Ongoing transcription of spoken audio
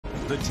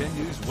The 10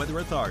 News Weather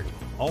Authority,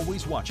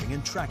 always watching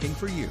and tracking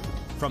for you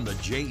from the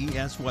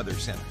JES Weather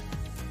Center.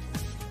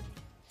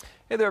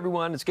 Hey there,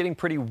 everyone. It's getting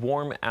pretty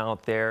warm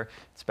out there.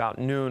 It's about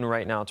noon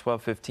right now,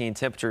 12:15.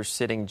 Temperatures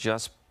sitting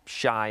just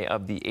shy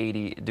of the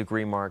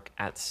 80-degree mark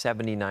at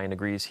 79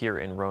 degrees here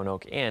in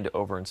Roanoke and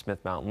over in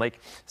Smith Mountain Lake.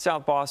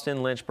 South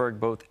Boston,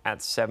 Lynchburg both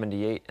at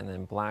 78, and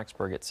then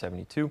Blacksburg at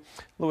 72.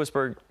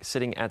 Lewisburg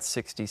sitting at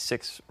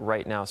 66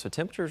 right now. So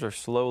temperatures are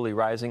slowly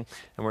rising,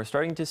 and we're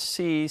starting to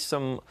see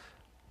some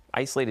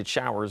isolated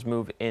showers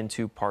move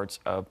into parts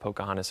of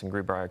Pocahontas and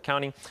Greenbrier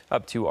County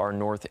up to our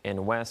north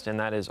and west, and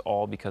that is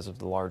all because of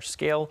the large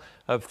scale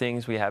of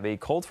things. We have a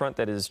cold front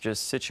that is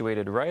just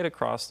situated right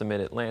across the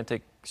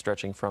mid-Atlantic,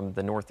 stretching from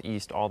the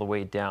northeast all the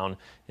way down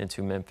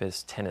into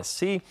Memphis,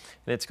 Tennessee.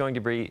 And it's going to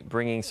be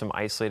bringing some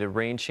isolated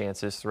rain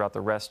chances throughout the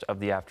rest of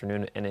the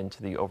afternoon and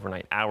into the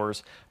overnight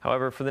hours.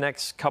 However, for the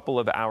next couple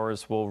of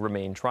hours will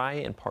remain dry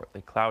and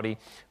partly cloudy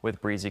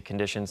with breezy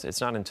conditions. It's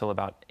not until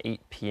about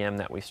 8 p.m.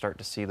 that we start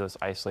to see those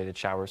isolated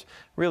showers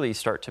really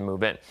start to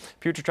move in.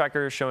 Future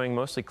tracker is showing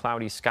mostly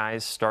cloudy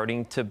skies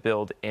starting to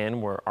build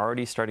in. We're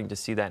already starting to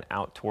see that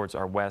out towards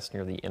our west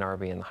near the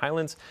NRV and the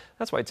Highlands.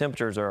 That's why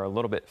temperatures are a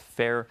little bit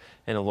fair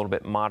and a little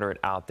bit moderate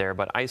out there,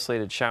 but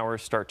isolated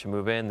showers start to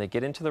move in. They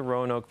get into the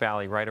Roanoke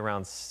Valley right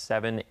around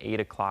 7, 8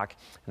 o'clock,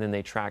 and then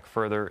they track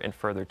further and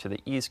further to the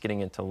east, getting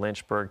into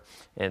Lynchburg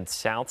and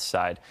south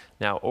side.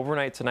 Now,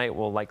 overnight tonight,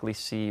 we'll likely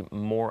see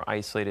more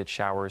isolated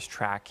showers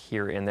track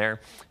here and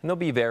there, and they'll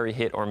be very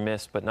hit or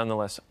miss, but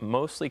nonetheless,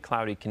 mostly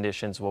cloudy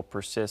conditions will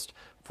persist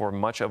for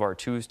much of our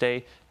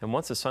Tuesday. And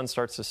once the sun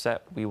starts to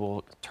set, we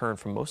will turn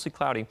from mostly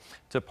cloudy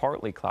to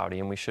partly cloudy,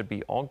 and we should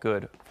be all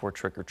good for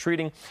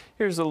trick-or-treating.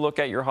 Here's a look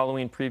at your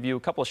Halloween preview. A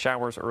couple of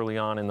showers early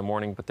on in the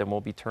morning, but then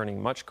we'll be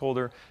turning much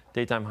colder.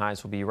 Daytime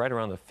highs will be right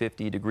around the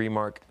 50-degree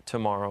mark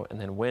tomorrow,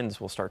 and then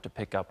winds will start to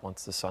pick up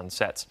once the sun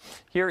sets.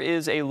 Here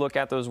is a look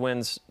at those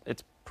winds.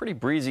 It's pretty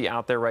breezy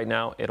out there right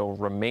now. It'll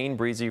remain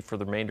breezy for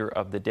the remainder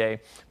of the day,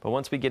 but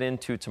once we get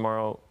into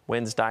tomorrow,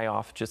 winds die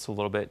off just a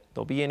little bit.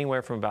 They'll be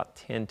anywhere from about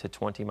 10 to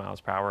 20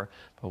 miles per hour,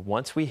 but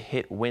once we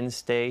hit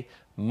Wednesday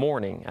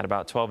morning at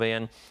about 12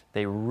 a.m.,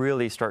 they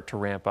really start to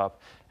ramp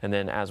up, and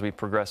then as we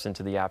progress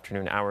into the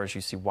afternoon hours, you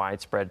see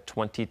widespread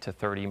 20 to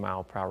 30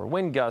 mile per hour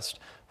wind gusts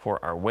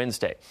for our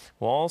Wednesday.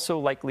 We'll also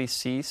likely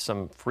see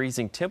some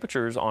freezing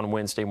temperatures on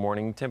Wednesday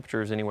morning,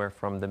 temperatures anywhere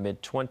from the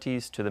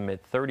mid-20s to the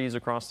mid-30s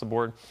across the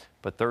board,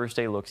 but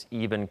Thursday looks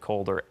even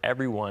colder.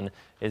 Everyone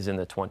is in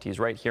the 20s.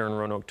 Right here in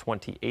Roanoke,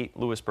 28,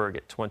 Lewisburg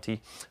at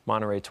 20,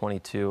 Monterey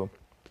 22,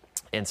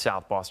 and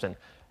South Boston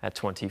at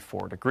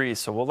 24 degrees.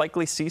 So we'll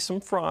likely see some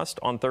frost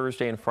on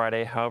Thursday and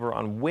Friday. However,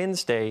 on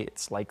Wednesday,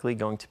 it's likely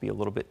going to be a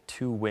little bit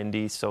too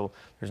windy, so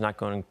there's not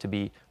going to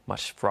be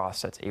much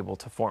frost that's able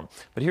to form.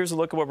 But here's a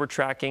look at what we're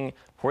tracking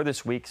for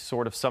this week,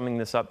 sort of summing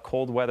this up.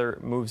 Cold weather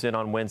moves in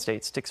on Wednesday.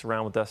 It sticks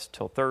around with us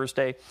till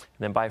Thursday, and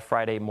then by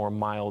Friday, more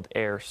mild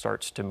air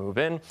starts to move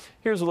in.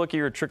 Here's a look at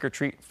your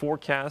trick-or-treat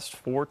forecast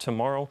for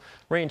tomorrow.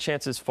 Rain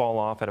chances fall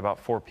off at about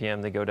 4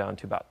 p.m. They go down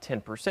to about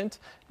 10%,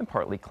 and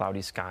partly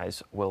cloudy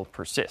skies will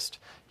persist.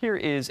 Here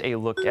is a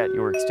look at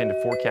your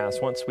extended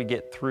forecast. Once we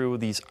get through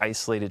these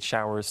isolated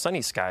showers,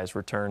 sunny skies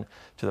return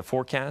to the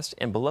forecast,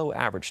 and below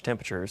average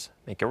temperatures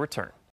make a return.